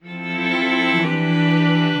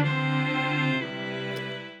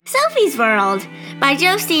Sophie's World by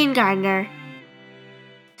Jostein Gaarder.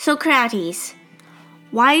 Socrates.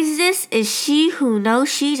 Wisest is she who knows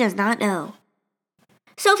she does not know.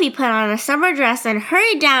 Sophie put on a summer dress and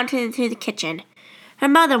hurried down to the kitchen. Her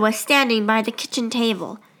mother was standing by the kitchen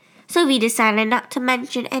table. Sophie decided not to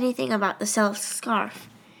mention anything about the silk scarf.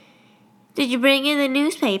 "Did you bring in the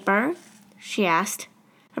newspaper?" she asked.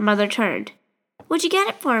 Her mother turned. "Would you get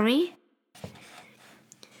it for me?"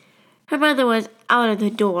 Her mother was out of the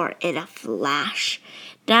door in a flash,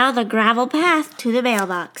 down the gravel path to the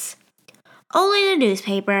mailbox. Only the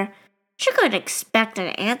newspaper. She couldn't expect an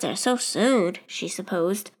answer so soon, she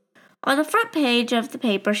supposed. On the front page of the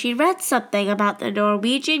paper, she read something about the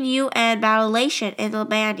Norwegian UN Battalion in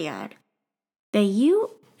Albania. The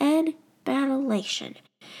UN Battalion.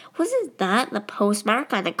 Wasn't that the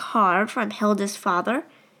postmark on the card from Hilda's father?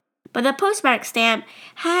 But the postmark stamp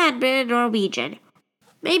had been Norwegian.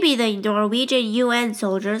 Maybe the Norwegian UN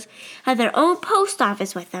soldiers had their own post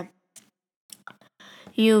office with them.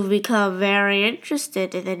 "You've become very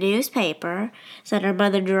interested in the newspaper," said her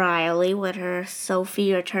mother dryly when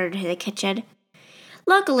Sophie returned to the kitchen.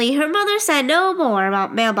 Luckily, her mother said no more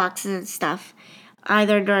about mailboxes and stuff,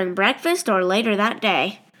 either during breakfast or later that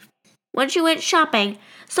day. When she went shopping,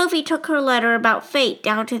 Sophie took her letter about fate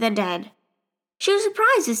down to the den. She was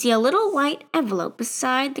surprised to see a little white envelope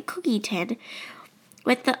beside the cookie tin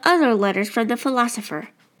with the other letters from the philosopher.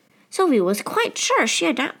 Sophie was quite sure she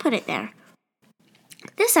had not put it there.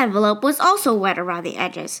 This envelope was also wet around the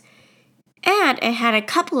edges, and it had a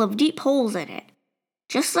couple of deep holes in it,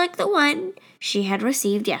 just like the one she had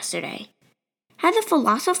received yesterday. Had the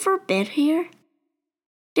philosopher been here?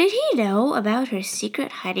 Did he know about her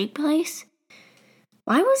secret hiding place?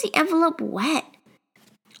 Why was the envelope wet?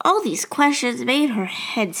 All these questions made her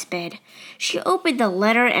head spin. She opened the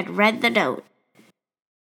letter and read the note.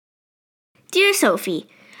 "Dear Sophie,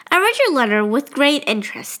 I read your letter with great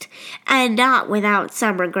interest, and not without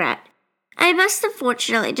some regret. I must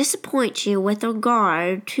unfortunately disappoint you with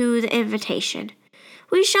regard to the invitation.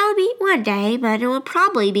 We shall meet one day, but it will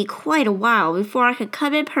probably be quite a while before I can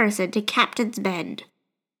come in person to Captain's Bend.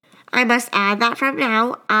 I must add that from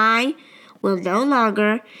now I will no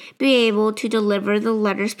longer be able to deliver the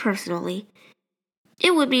letters personally.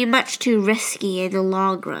 It would be much too risky in the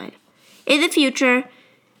long run. In the future,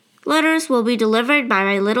 letters will be delivered by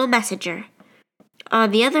my little messenger.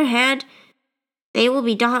 On the other hand, they will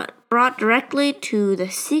be brought directly to the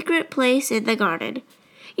secret place in the garden.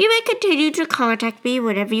 You may continue to contact me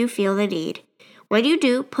whenever you feel the need. When you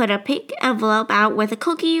do, put a pink envelope out with a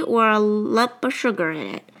cookie or a lump of sugar in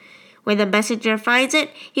it. When the messenger finds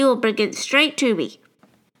it, he will bring it straight to me.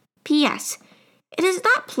 P.S. It is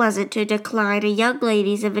not pleasant to decline a young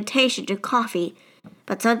lady's invitation to coffee,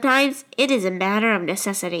 but sometimes it is a matter of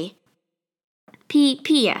necessity.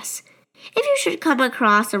 P.S. If you should come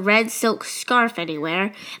across a red silk scarf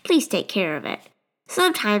anywhere, please take care of it.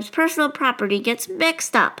 Sometimes personal property gets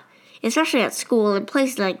mixed up, especially at school and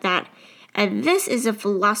places like that, and this is a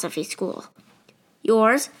philosophy school.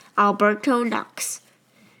 Yours, Alberto Knox."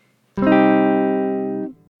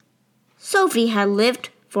 Sophie had lived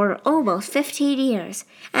for almost 15 years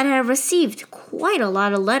and had received quite a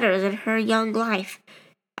lot of letters in her young life,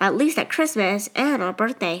 at least at Christmas and on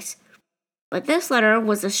birthdays. But this letter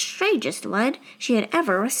was the strangest one she had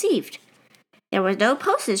ever received. There was no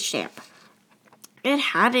postage stamp. It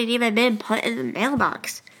hadn't even been put in the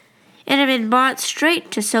mailbox. It had been brought straight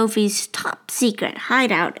to Sophie's top secret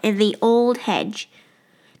hideout in the old hedge.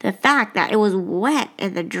 The fact that it was wet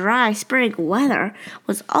in the dry spring weather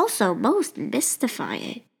was also most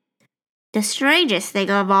mystifying. The strangest thing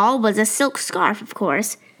of all was a silk scarf, of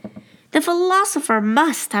course. The philosopher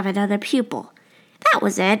must have another pupil. That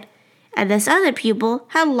was it. And this other pupil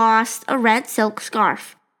had lost a red silk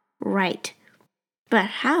scarf. Right.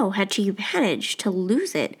 But how had she managed to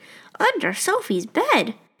lose it under Sophie's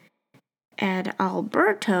bed? And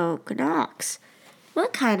Alberto Knox.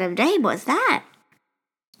 What kind of name was that?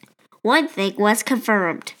 One thing was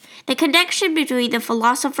confirmed. The connection between the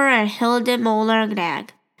philosopher and Hilda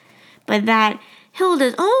Moller-Gnag. But that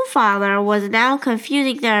Hilda's own father was now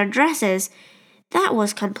confusing their addresses, that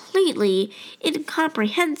was completely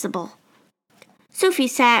incomprehensible. Sophie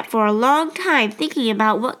sat for a long time thinking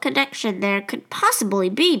about what connection there could possibly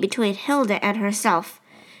be between Hilda and herself.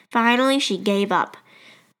 Finally, she gave up.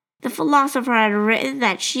 The philosopher had written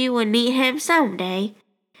that she would meet him some day.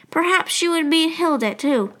 Perhaps she would meet Hilda,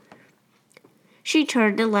 too. She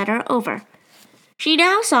turned the letter over. She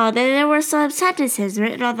now saw that there were some sentences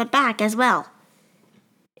written on the back as well.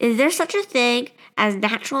 Is there such a thing as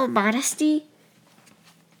natural modesty?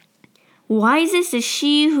 Wisest is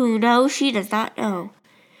she who knows she does not know.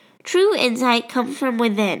 True insight comes from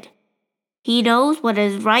within. He knows what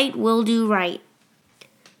is right will do right.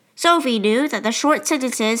 Sophie knew that the short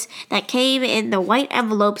sentences that came in the white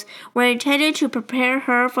envelopes were intended to prepare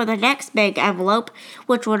her for the next big envelope,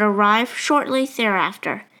 which would arrive shortly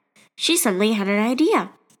thereafter. She suddenly had an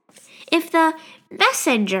idea. If the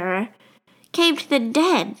messenger came to the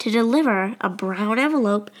den to deliver a brown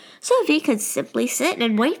envelope, Sophie could simply sit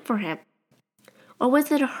and wait for him. Or was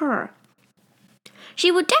it her? She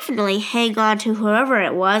would definitely hang on to whoever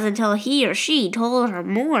it was until he or she told her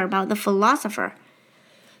more about the philosopher.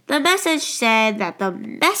 The message said that the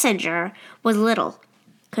messenger was little.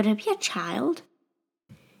 Could it be a child?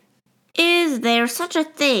 Is there such a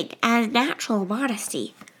thing as natural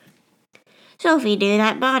modesty? Sophie knew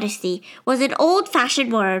that modesty was an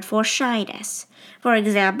old-fashioned word for shyness. For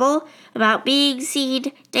example, about being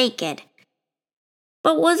seen naked.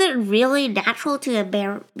 But was it really natural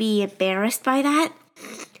to be embarrassed by that?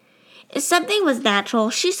 If something was natural,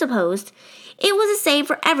 she supposed, it was the same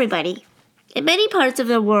for everybody. In many parts of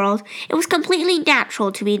the world, it was completely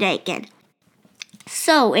natural to be naked.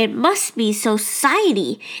 So it must be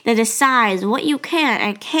society that decides what you can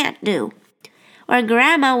and can't do. When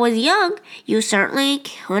Grandma was young, you certainly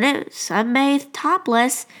couldn't sunbathe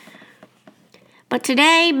topless. But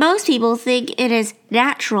today, most people think it is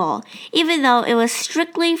natural, even though it was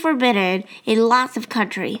strictly forbidden in lots of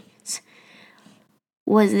countries.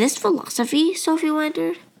 Was this philosophy? Sophie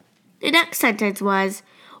wondered. The next sentence was,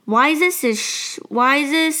 Wisest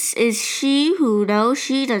is she who knows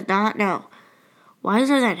she does not know.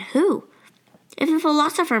 Wiser than who? If the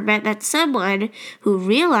philosopher meant that someone who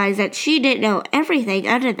realized that she didn't know everything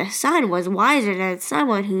under the sun was wiser than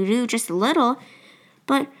someone who knew just a little,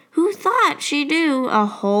 but who thought she knew a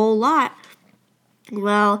whole lot,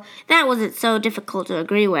 well, that wasn't so difficult to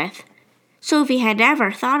agree with. Sophie had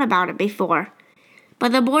never thought about it before.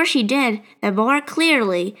 But the more she did, the more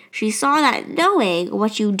clearly she saw that knowing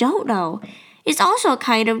what you don't know is also a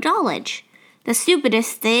kind of knowledge. The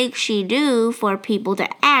stupidest thing she knew for people to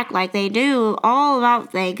act like they knew all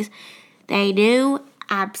about things they knew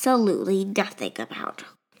absolutely nothing about.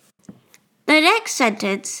 The next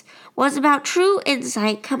sentence was about true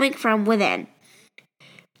insight coming from within.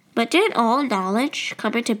 But didn't all knowledge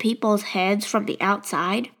come into people's heads from the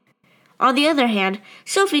outside? On the other hand,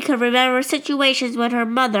 Sophie could remember situations when her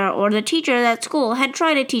mother or the teacher at school had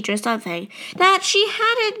tried to teach her something that she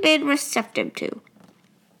hadn't been receptive to.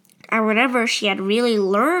 And whenever she had really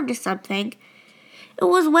learned something, it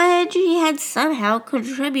was when she had somehow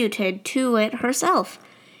contributed to it herself.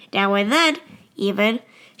 Now and then, even,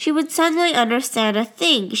 she would suddenly understand a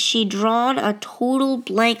thing she'd drawn a total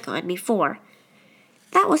blank on before.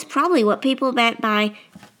 That was probably what people meant by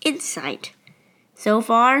insight. So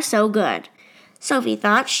far, so good. Sophie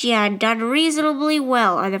thought she had done reasonably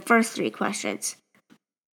well on the first 3 questions.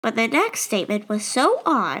 But the next statement was so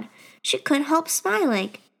odd, she couldn't help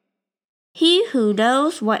smiling. He who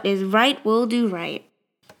knows what is right will do right.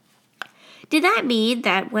 Did that mean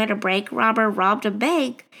that when a bank robber robbed a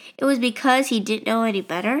bank, it was because he didn't know any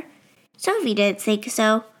better? Sophie didn't think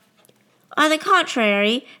so. On the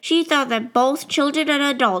contrary, she thought that both children and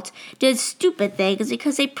adults did stupid things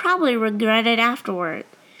because they probably regretted afterward.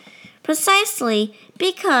 Precisely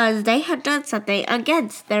because they had done something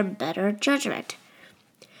against their better judgment.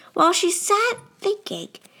 While she sat thinking,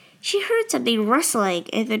 she heard something rustling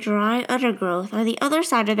in the dry undergrowth on the other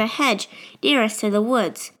side of the hedge nearest to the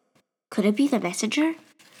woods. Could it be the messenger?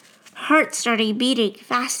 Her heart started beating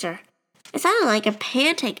faster. It sounded like a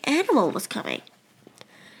panting animal was coming.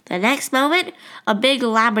 The next moment, a big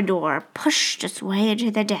Labrador pushed its way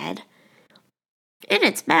into the den. In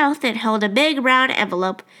its mouth, it held a big round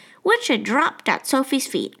envelope, which it dropped at Sophie's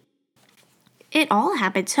feet. It all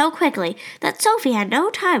happened so quickly that Sophie had no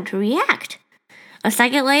time to react. A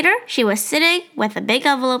second later, she was sitting with the big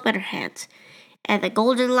envelope in her hands, and the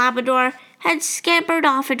golden Labrador had scampered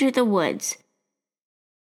off into the woods.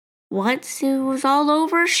 Once it was all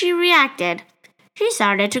over, she reacted. She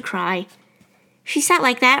started to cry. She sat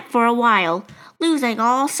like that for a while, losing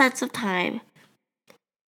all sense of time.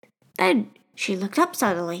 Then she looked up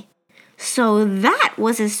suddenly. So that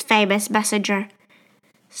was his famous messenger.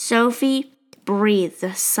 Sophie breathed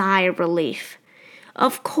a sigh of relief.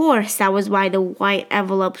 Of course, that was why the white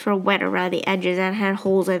envelopes were wet around the edges and had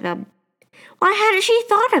holes in them. Why hadn't she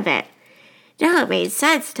thought of it? Now it made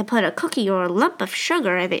sense to put a cookie or a lump of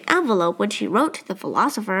sugar in the envelope when she wrote to the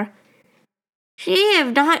philosopher. She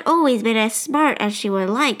had not always been as smart as she would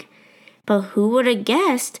like, but who would have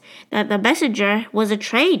guessed that the messenger was a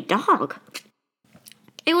trained dog?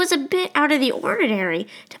 It was a bit out of the ordinary,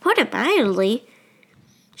 to put it mildly.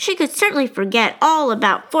 She could certainly forget all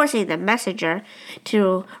about forcing the messenger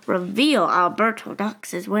to reveal Alberto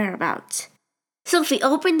Knox's whereabouts. Sophie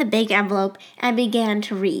opened the big envelope and began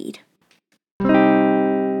to read.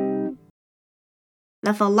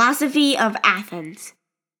 The Philosophy of Athens.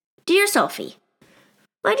 Dear Sophie,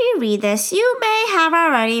 when you read this, you may have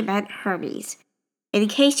already met Hermes. In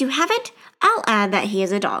case you haven't, I'll add that he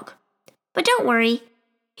is a dog. But don't worry,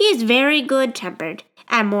 he is very good-tempered,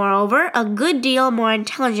 and moreover, a good deal more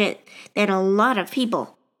intelligent than a lot of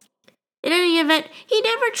people. In any event, he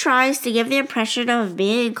never tries to give the impression of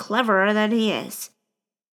being cleverer than he is.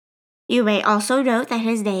 You may also note that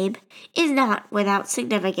his name is not without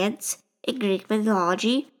significance. In Greek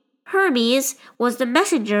mythology, Hermes was the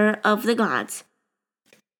messenger of the gods.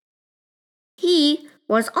 He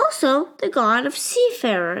was also the god of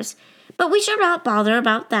seafarers, but we shall not bother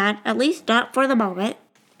about that, at least not for the moment.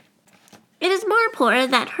 It is more important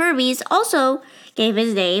that Hermes also gave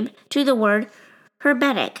his name to the word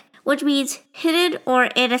hermetic, which means hidden or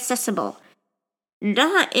inaccessible.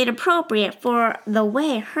 Not inappropriate for the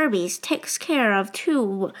way Hermes takes care of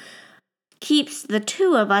keeps the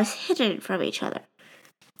two of us hidden from each other.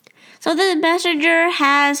 So the messenger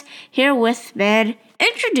has herewith been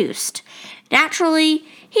introduced. Naturally,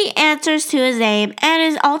 he answers to his name and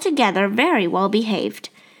is altogether very well behaved.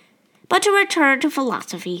 But to return to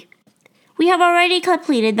philosophy. We have already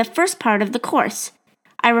completed the first part of the course.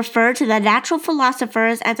 I refer to the natural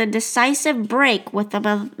philosophers as a decisive break with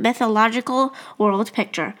the mythological world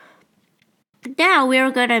picture. Now we are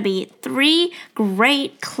going to meet three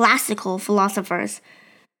great classical philosophers: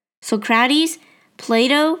 Socrates,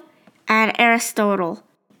 Plato, and Aristotle.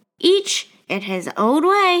 Each, in his own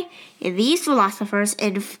way, these philosophers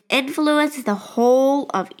influenced the whole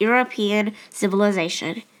of European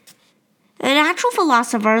civilization. The natural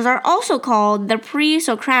philosophers are also called the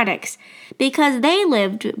pre-Socratics because they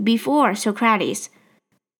lived before Socrates.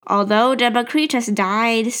 Although Democritus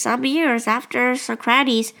died some years after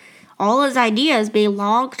Socrates, all his ideas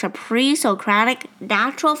belong to pre-Socratic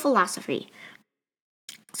natural philosophy.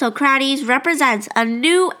 Socrates represents a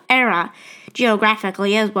new era,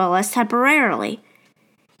 geographically as well as temporarily.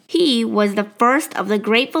 He was the first of the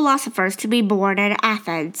great philosophers to be born in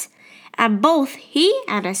Athens, and both he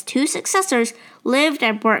and his two successors lived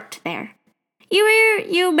and worked there.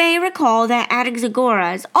 You may recall that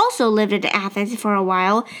Anaxagoras also lived in Athens for a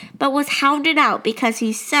while, but was hounded out because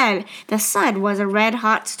he said the sun was a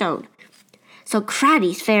red-hot stone.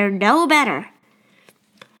 Socrates fared no better.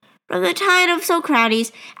 From the time of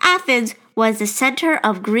Socrates, Athens was the center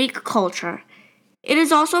of Greek culture. It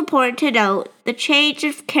is also important to note the change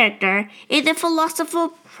of character in the philosophical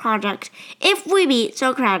project. If we meet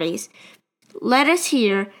Socrates, let us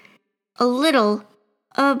hear a little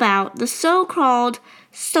about the so-called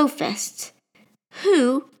sophists,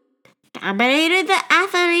 who dominated the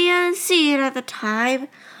Athenian scene at the time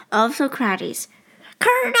of Socrates.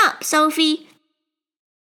 Curtain up, Sophie!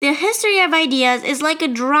 The history of ideas is like a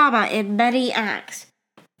drama in many acts.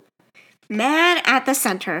 Man at the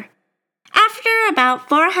center. After about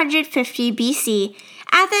 450 BC,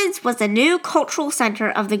 Athens was the new cultural center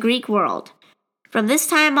of the Greek world. From this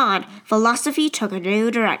time on, philosophy took a new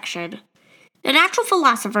direction. The natural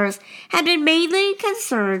philosophers had been mainly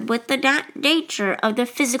concerned with the nature of the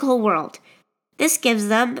physical world. This gives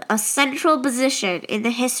them a central position in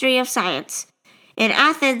the history of science. In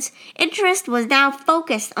Athens, interest was now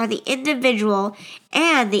focused on the individual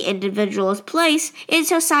and the individual's place in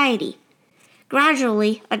society.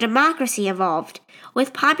 Gradually, a democracy evolved,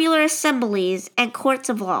 with popular assemblies and courts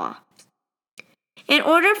of law. In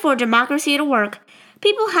order for democracy to work,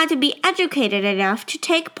 people had to be educated enough to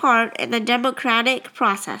take part in the democratic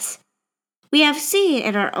process. We have seen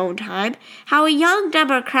in our own time how a young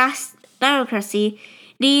democracy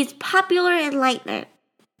needs popular enlightenment.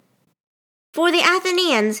 For the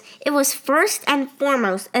Athenians, it was first and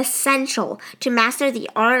foremost essential to master the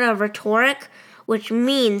art of rhetoric, which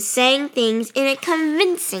means saying things in a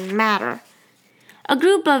convincing manner. A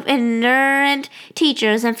group of ignorant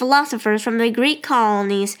teachers and philosophers from the Greek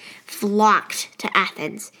colonies flocked to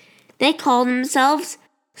Athens. They called themselves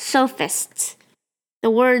sophists. The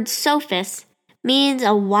word sophist means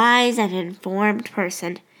a wise and informed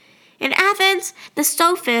person. In Athens, the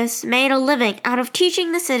sophists made a living out of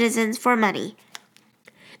teaching the citizens for money.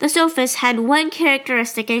 The sophists had one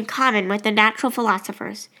characteristic in common with the natural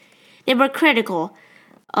philosophers. They were critical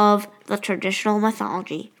of the traditional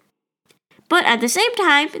mythology. But at the same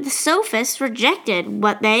time, the sophists rejected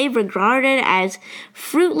what they regarded as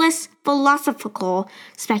fruitless philosophical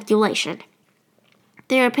speculation.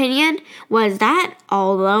 Their opinion was that,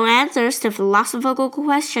 although answers to philosophical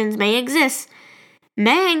questions may exist,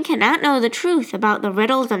 Man cannot know the truth about the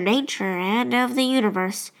riddles of nature and of the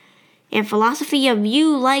universe. In philosophy, a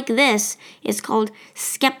view like this is called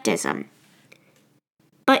skepticism.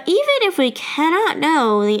 But even if we cannot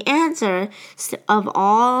know the answer of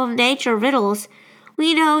all of nature riddles,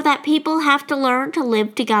 we know that people have to learn to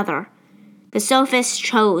live together. The sophists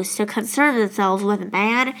chose to concern themselves with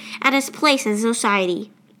man and his place in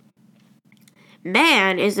society.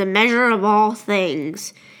 Man is the measure of all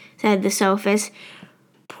things, said the sophist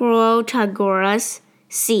Protagoras,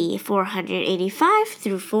 c. 485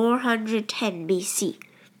 through 410 BC.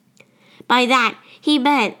 By that, he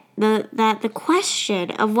meant that the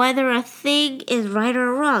question of whether a thing is right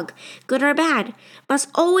or wrong, good or bad, must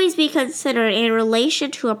always be considered in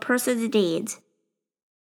relation to a person's needs.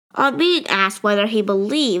 On being asked whether he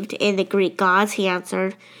believed in the Greek gods, he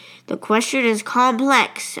answered, "The question is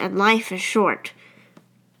complex and life is short."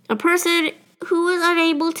 A person who is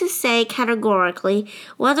unable to say categorically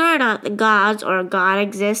whether or not the gods or a god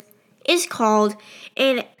exist is called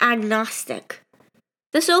an agnostic.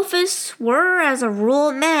 The sophists were, as a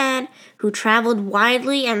rule, men who traveled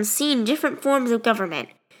widely and seen different forms of government.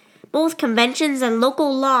 Both conventions and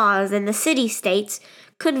local laws in the city-states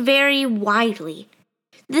could vary widely.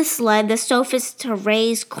 This led the sophists to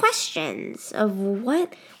raise questions of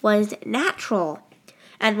what was natural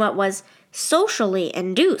and what was socially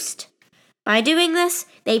induced. By doing this,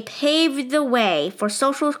 they paved the way for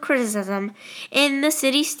social criticism in the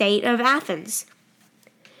city-state of Athens.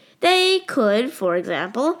 They could, for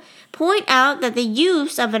example, point out that the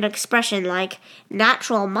use of an expression like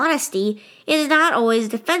natural modesty is not always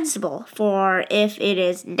defensible, for if it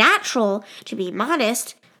is natural to be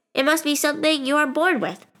modest, it must be something you are born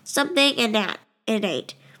with, something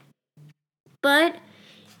innate. But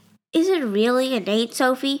is it really innate,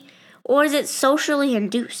 Sophie, or is it socially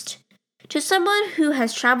induced? To someone who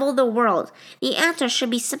has traveled the world, the answer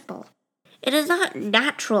should be simple. It is not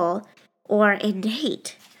natural or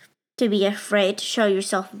innate to be afraid to show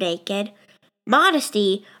yourself naked.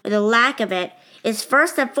 Modesty, or the lack of it, is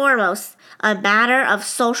first and foremost a matter of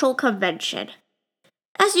social convention.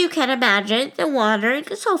 As you can imagine, the wandering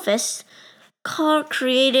sophists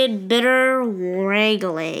created bitter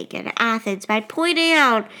wrangling in Athens by pointing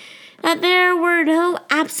out that there were no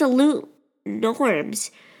absolute norms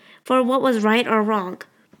for what was right or wrong.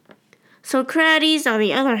 Socrates, on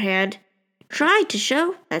the other hand, tried to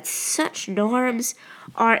show that such norms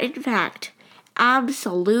are in fact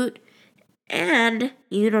absolute and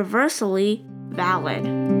universally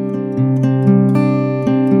valid.